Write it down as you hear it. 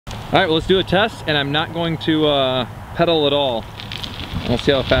All right, well, let's do a test, and I'm not going to pedal at all. We'll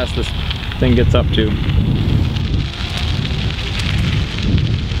see how fast this thing gets up to.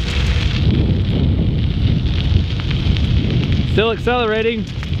 Still accelerating.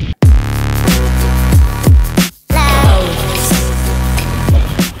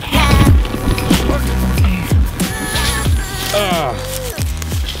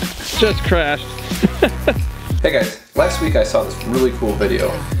 Just crashed. Hey guys, last week I saw this really cool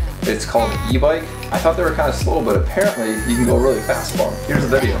video. It's called eBike. I thought they were kind of slow, but apparently you can go really fast for them. Here's the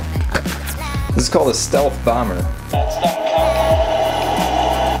video. This is called a stealth bomber.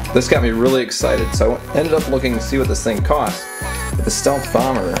 This got me really excited, so I ended up looking to see what this thing costs. But the stealth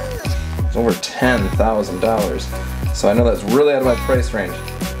bomber is over $10,000. So I know that's really out of my price range.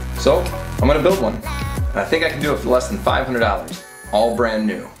 So I'm gonna build one. And I think I can do it for less than $500, all brand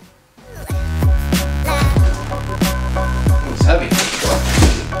new. It's heavy.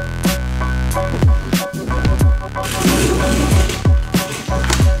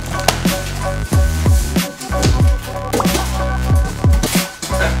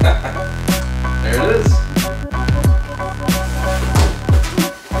 There it is.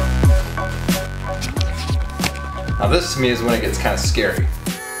 Now this to me is when it gets kind of scary.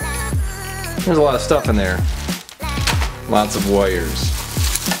 There's a lot of stuff in there. Lots of wires.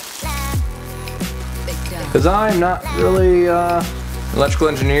 Because I'm not really an electrical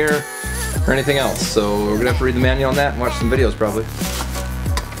engineer or anything else, so we're gonna have to read the manual on that and watch some videos probably.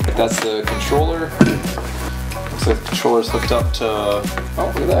 But that's the controller. Looks like the controller's hooked up to, oh,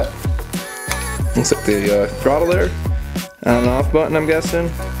 look at that. Looks like the throttle there, on and off button I'm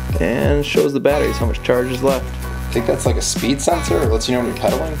guessing, and shows the batteries, how much charge is left. I think that's like a speed sensor, it lets you know when you're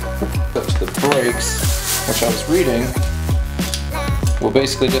pedaling. Up to the brakes, which I was reading, will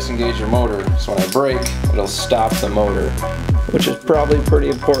basically disengage your motor, so when I brake, it'll stop the motor, which is probably pretty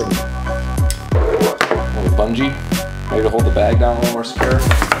important. A little bungee, maybe to hold the bag down a little more secure.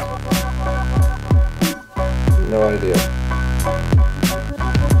 No idea.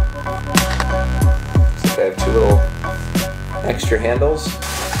 Looks like I have two little extra handles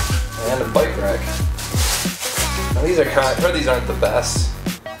and a bike rack. Now these are these aren't the best,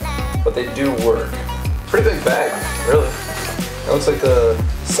 but they do work. Pretty big bag, really. It looks like the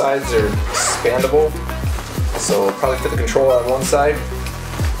sides are expandable, so it'll probably fit the controller on one side,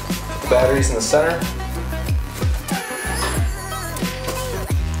 the batteries in the center.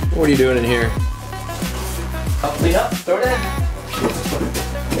 What are you doing in here? Help me up, throw it in.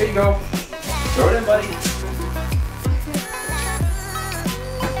 There you go. Throw it in, buddy.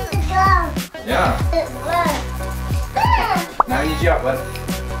 Yeah. Now I need you out, bud.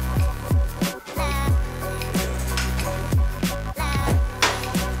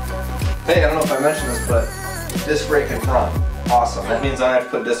 Hey, I don't know if I mentioned this, but disc brake in front. Awesome. That means I have to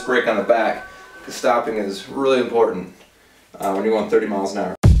put disc brake on the back, because stopping is really important when you're going 30 miles an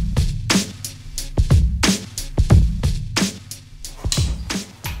hour.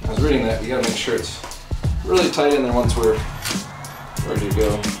 I was reading that, you gotta make sure it's really tight in there once we're ready to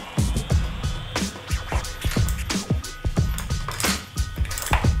go.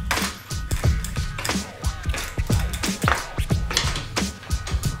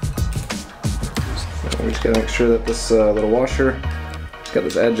 We just gotta make sure that this little washer, it's got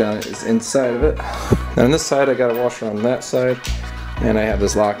this edge on it, is inside of it. And on this side I got a washer on that side, and I have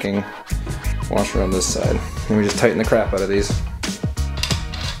this locking washer on this side. And we just tighten the crap out of these.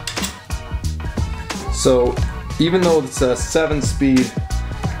 So even though it's a 7-speed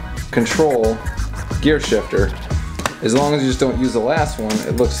control gear shifter, as long as you just don't use the last one,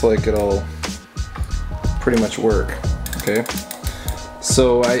 it looks like it'll pretty much work, okay?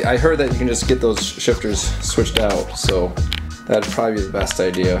 So I heard that you can just get those shifters switched out, so that'd probably be the best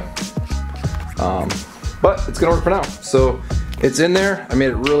idea. But it's gonna work for now. So it's in there. I made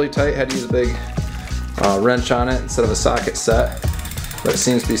it really tight. Had to use a big wrench on it instead of a socket set, but it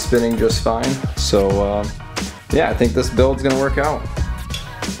seems to be spinning just fine. So yeah, I think this build's gonna work out.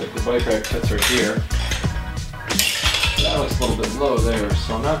 Looks like the bike rack fits right here. That looks a little bit low there,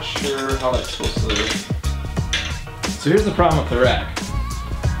 so I'm not sure how that's supposed to. So here's the problem with the rack.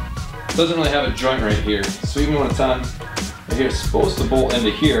 It doesn't really have a joint right here, so even when it's on right here, it's supposed to bolt into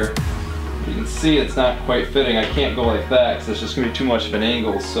here. You can see it's not quite fitting. I can't go like that because it's just going to be too much of an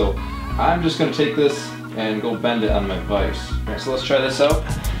angle, so I'm just going to take this and go bend it on my vise. Alright, so let's try this out.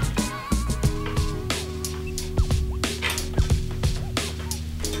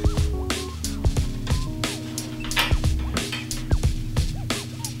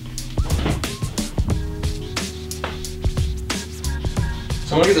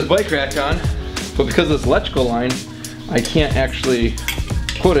 So I'm gonna get this bike rack on, but because of this electrical line, I can't actually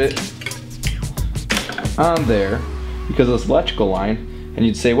put it on there because of this electrical line. And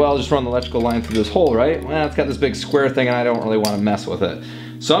you'd say, well, I'll just run the electrical line through this hole, right? Well, it's got this big square thing and I don't really want to mess with it.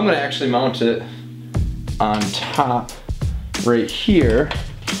 So I'm gonna actually mount it on top right here.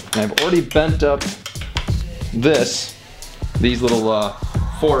 And I've already bent up these little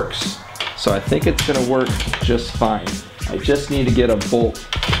forks. So I think it's gonna work just fine. I just need to get a bolt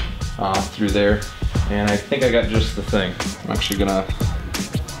through there. And I think I got just the thing. I'm actually gonna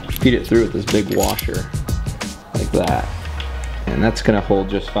feed it through with this big washer, like that. And that's gonna hold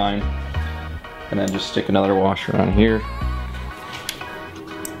just fine. And then just stick another washer on here.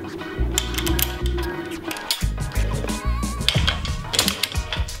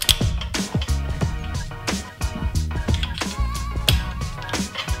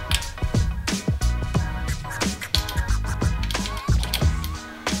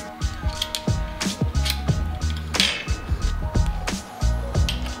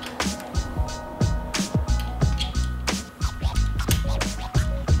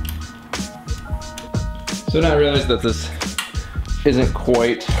 So now I realize that this isn't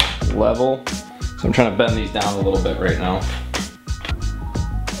quite level, so I'm trying to bend these down a little bit right now.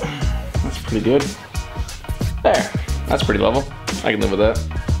 That's pretty good. There, that's pretty level. I can live with that.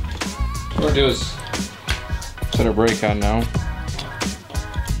 What we're gonna do is set our brake on now.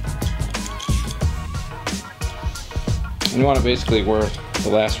 And you want it basically where the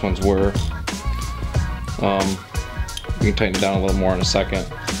last ones were. We can tighten it down a little more in a second.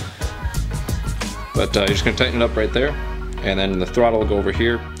 But you're just going to tighten it up right there, and then the throttle will go over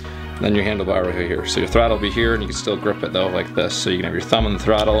here, and then your handlebar right here. So your throttle will be here, and you can still grip it though like this. So you can have your thumb on the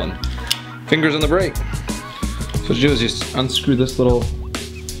throttle and fingers on the brake. So what you do is just unscrew this little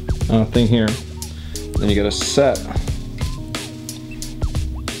thing here. Then you got to set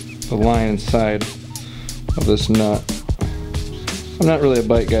the line inside of this nut. I'm not really a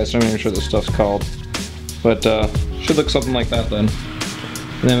bike guy, so I'm not even sure what this stuff's called. But should look something like that then.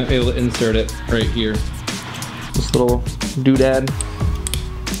 And then I'm able to insert it right here. This little doodad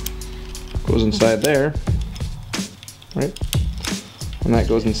goes inside there, right? And that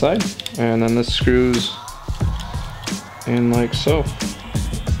goes inside. And then this screws in like so.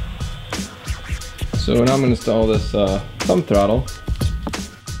 So now I'm going to install this thumb throttle.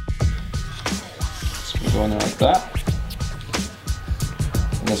 It's going to go in there like that.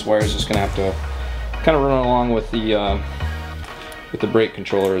 And this wire is just going to have to kind of run along with the brake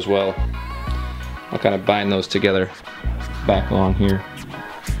controller as well. I'll kind of bind those together back along here.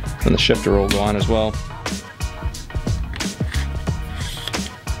 And the shifter will go on as well.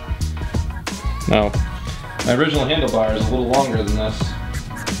 Now, my original handlebar is a little longer than this.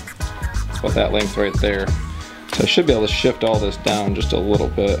 It's about that length right there. So I should be able to shift all this down just a little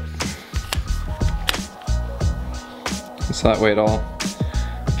bit. So that way it all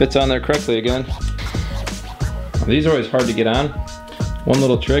fits on there correctly again. These are always hard to get on. One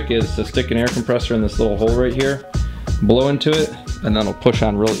little trick is to stick an air compressor in this little hole right here, blow into it, and then it'll push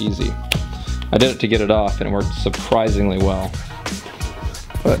on real easy. I did it to get it off and it worked surprisingly well.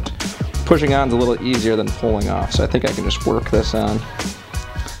 But pushing on is a little easier than pulling off, so I think I can just work this on.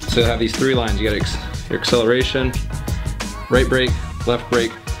 So you have these three lines. You got your acceleration, right brake, left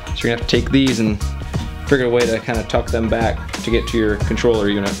brake. So you're gonna have to take these and figure a way to kind of tuck them back to get to your controller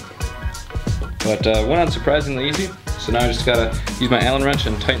unit. But went on surprisingly easy. So now I just gotta use my Allen wrench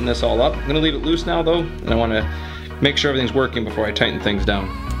and tighten this all up. I'm gonna leave it loose now though, and I wanna make sure everything's working before I tighten things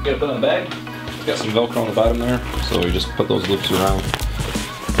down. Get it put in the bag. Got some Velcro on the bottom there, so we just put those loops around.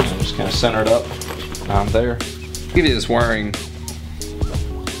 And just kind of center it up on there. I'll give you this wiring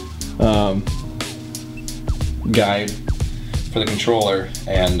guide for the controller,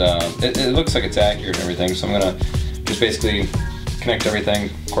 and it looks like it's accurate and everything, so I'm gonna just basically connect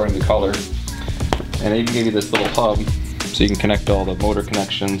everything according to color. And I even gave you this little hub so you can connect all the motor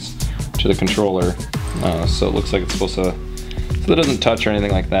connections to the controller. So it looks like it's supposed to, so it doesn't touch or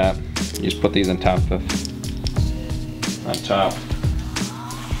anything like that. You just put these on top.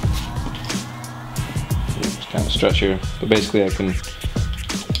 Just kind of stretch here. But basically I can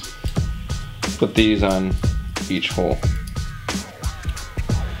put these on each hole.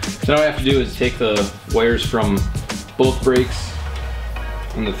 So now what I have to do is take the wires from both brakes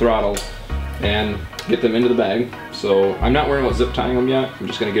and the throttle and get them into the bag. So I'm not worrying about zip tying them yet. I'm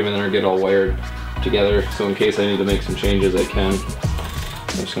just gonna get them in there and get all wired together. So in case I need to make some changes, I can.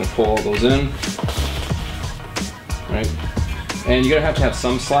 I'm just gonna pull all those in, right? And you're gonna have to have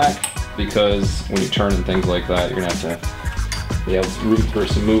some slack because when you turn and things like that, you're gonna have to be able to room for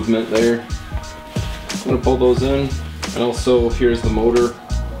some movement there. I'm gonna pull those in, and also here's the motor,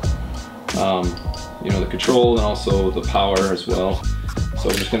 you know, the control and also the power as well. So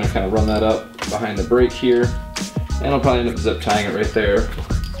I'm just gonna kind of run that up behind the brake here, and I'll probably end up zip tying it right there,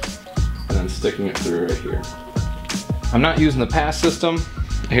 and then sticking it through right here. I'm not using the pass system.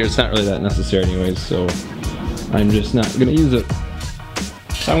 Here, it's not really that necessary anyways, so I'm just not gonna use it.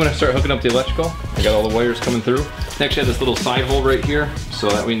 So I'm gonna start hooking up the electrical. I got all the wires coming through. I actually have this little side hole right here, so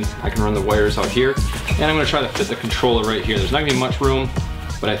that means I can run the wires out here. And I'm gonna try to fit the controller right here. There's not gonna be much room,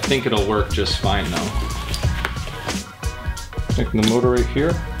 but I think it'll work just fine now. Connecting the motor right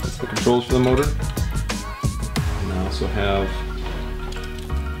here. That's the controls for the motor. And I also have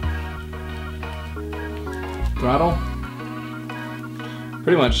throttle.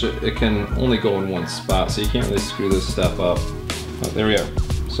 Pretty much it can only go in one spot, so you can't really screw this stuff up. Oh, there we are.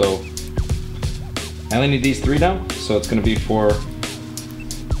 So I only need these 3 now, so it's going to be to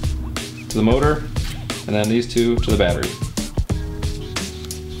the motor, and then these 2 to the battery.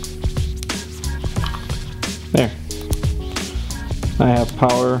 There. I have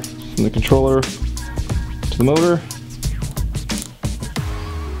power from the controller to the motor.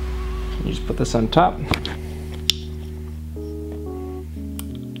 You just put this on top.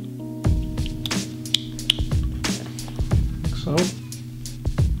 So,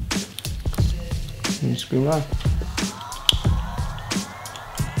 and screw it on.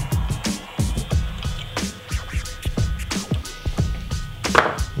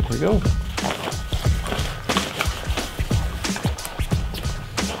 There we go.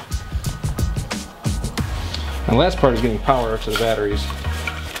 And the last part is getting power to the batteries.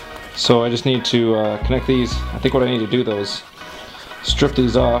 So I just need to connect these. I think what I need to do though is strip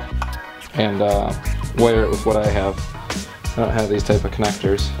these off and wire it with what I have. I don't have these type of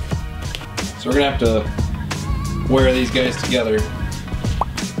connectors. So we're gonna have to wire these guys together to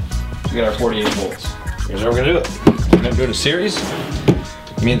get our 48 volts. Here's how we're gonna do it. We're gonna do it in series.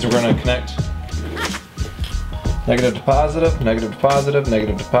 It means we're gonna connect negative to positive, negative to positive,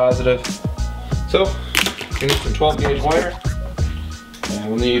 negative to positive. So we need some 12 gauge wire, and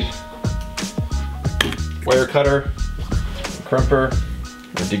we'll need wire cutter, crimper,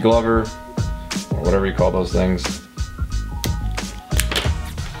 or deglover, or whatever you call those things.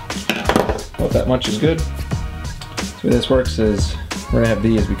 About that much is good. So the way this works is we're gonna have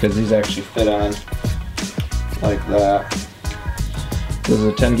these because these actually fit on like that. This is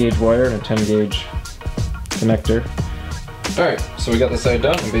a 10 gauge wire and a 10 gauge connector. Alright, so we got this side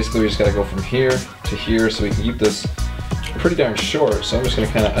done, and basically we just gotta go from here to here so we can keep this pretty darn short. So I'm just gonna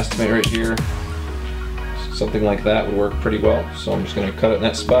kind of estimate right here. Something like that would work pretty well. So I'm just gonna cut it in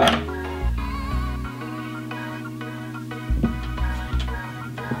that spot.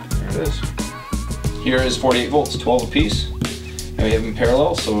 There it is. Here is 48 volts, 12 apiece, and we have them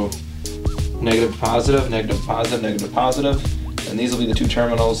parallel, so negative to positive, negative to positive, negative to positive, and these will be the 2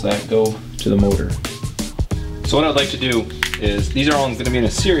 terminals that go to the motor. So what I'd like to do is, these are all going to be in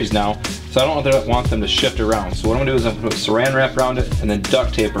a series now, so I don't want them to shift around. So what I'm going to do is I'm going to put saran wrap around it and then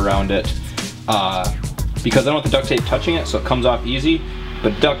duct tape around it, because I don't want the duct tape touching it so it comes off easy,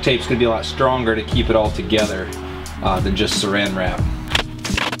 but duct tape's going to be a lot stronger to keep it all together than just saran wrap.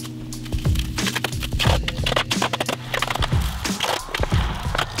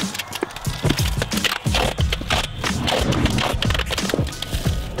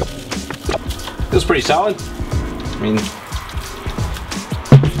 Feels pretty solid. I mean, I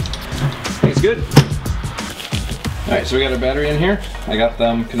think it's good. Alright, so we got our battery in here. I got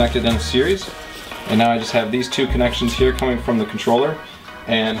them connected in a series. And now I just have these 2 connections here coming from the controller.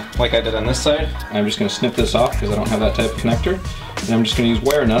 And like I did on this side, I'm just going to snip this off because I don't have that type of connector. And I'm just going to use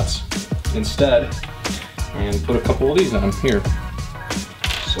wire nuts instead and put a couple of these on here.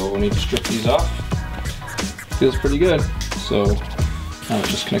 So we'll need to strip these off. Feels pretty good. So now it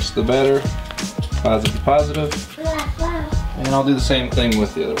just connects to the battery. Positive to positive, and I'll do the same thing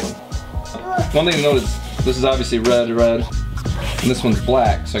with the other one. One thing to note is this is obviously red, and this one's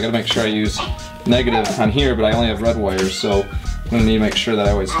black, so I gotta make sure I use negative on here, but I only have red wires, so I'm gonna need to make sure that I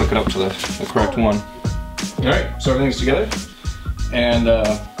always hook it up to the correct one. Alright, so everything's together, and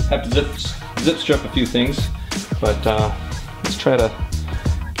have to zip strip a few things, but let's try to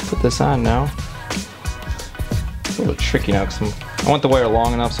put this on now. It's a little bit tricky now because I want the wire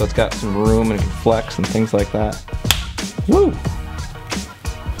long enough so it's got some room and it can flex and things like that. Woo!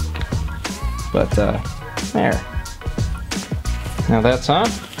 But there. Now that's on.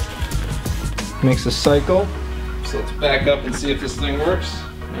 Makes a cycle. So let's back up and see if this thing works.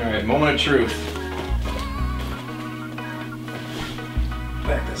 Alright, moment of truth.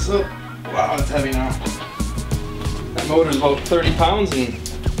 Back this up. Wow, it's heavy now. That motor's about 30 pounds and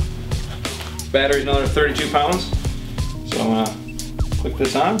battery's another 32 pounds. So I'm gonna click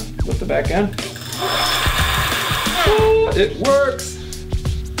this on, lift the back end. It works!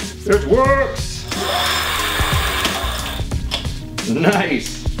 It works!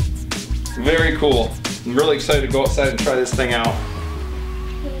 Nice! Very cool. I'm really excited to go outside and try this thing out.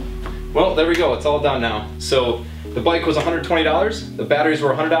 Well, there we go. It's all done now. So the bike was $120, the batteries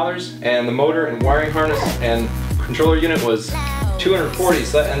were $100, and the motor and wiring harness and controller unit was $240,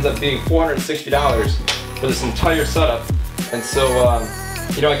 so that ends up being $460 for this entire setup. And so,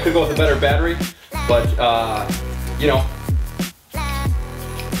 you know, I could go with a better battery, but, you know,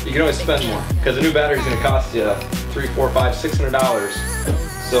 you can always spend more, because a new battery is going to cost you $300, $400, $500,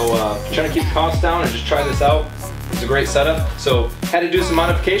 $600. So trying to keep costs down and just try this out. It's a great setup. So had to do some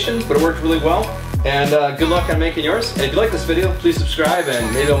modifications, but it worked really well. And good luck on making yours. And if you like this video, please subscribe,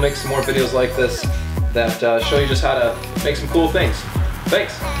 and maybe I'll make some more videos like this that show you just how to make some cool things.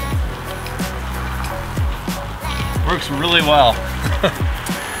 Thanks. Works really well.